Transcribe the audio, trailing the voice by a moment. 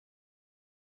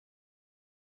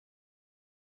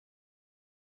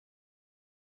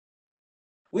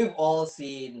We've all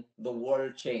seen the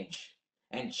world change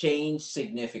and change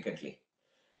significantly.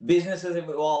 Businesses have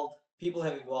evolved, people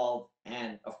have evolved,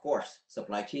 and of course,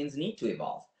 supply chains need to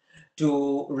evolve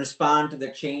to respond to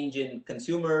the change in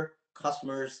consumer,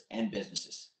 customers, and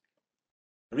businesses.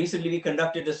 Recently, we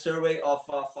conducted a survey of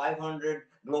 500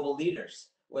 global leaders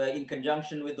in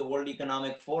conjunction with the World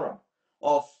Economic Forum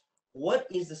of what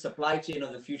is the supply chain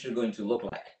of the future going to look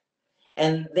like.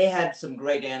 And they had some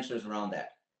great answers around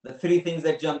that. The three things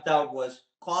that jumped out was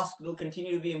cost will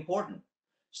continue to be important,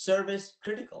 service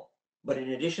critical, but in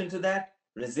addition to that,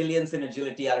 resilience and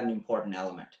agility are an important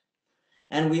element.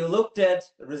 And we looked at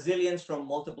resilience from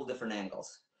multiple different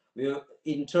angles.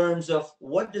 In terms of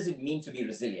what does it mean to be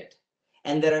resilient?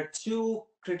 And there are two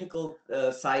critical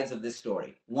sides of this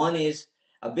story. One is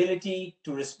ability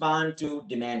to respond to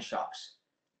demand shocks.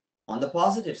 On the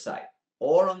positive side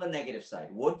or on the negative side,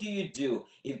 what do you do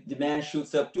if demand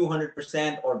shoots up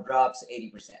 200% or drops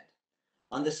 80%?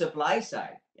 On the supply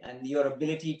side, and your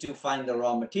ability to find the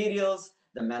raw materials,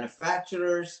 the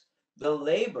manufacturers, the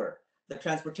labor, the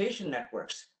transportation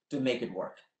networks to make it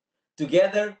work.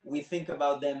 Together, we think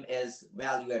about them as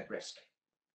value at risk.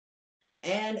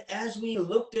 And as we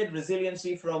looked at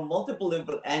resiliency from multiple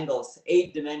angles,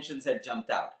 8 dimensions had jumped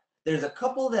out. There's a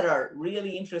couple that are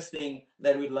really interesting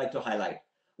that we'd like to highlight.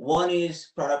 One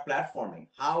is product platforming.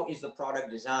 How is the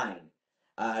product designed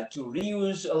to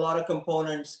reuse a lot of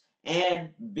components and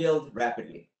build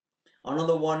rapidly?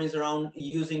 Another one is around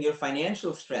using your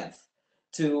financial strength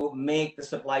to make the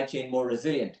supply chain more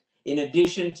resilient, in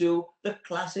addition to the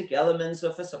classic elements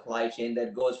of a supply chain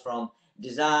that goes from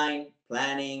design,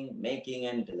 planning, making,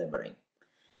 and delivering.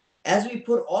 As we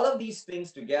put all of these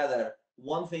things together,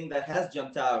 one thing that has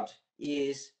jumped out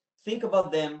is think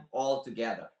about them all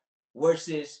together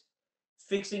versus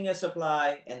fixing a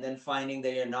supply and then finding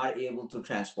that you're not able to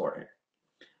transport it.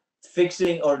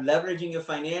 Fixing or leveraging your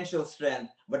financial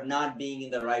strength, but not being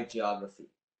in the right geography.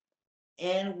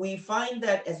 And we find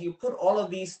that as you put all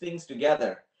of these things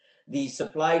together, the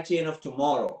supply chain of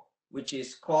tomorrow, which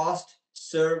is cost,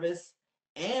 service,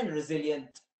 and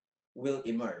resilient, will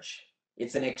emerge.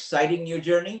 It's an exciting new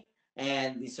journey,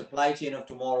 and the supply chain of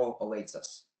tomorrow awaits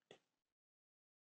us.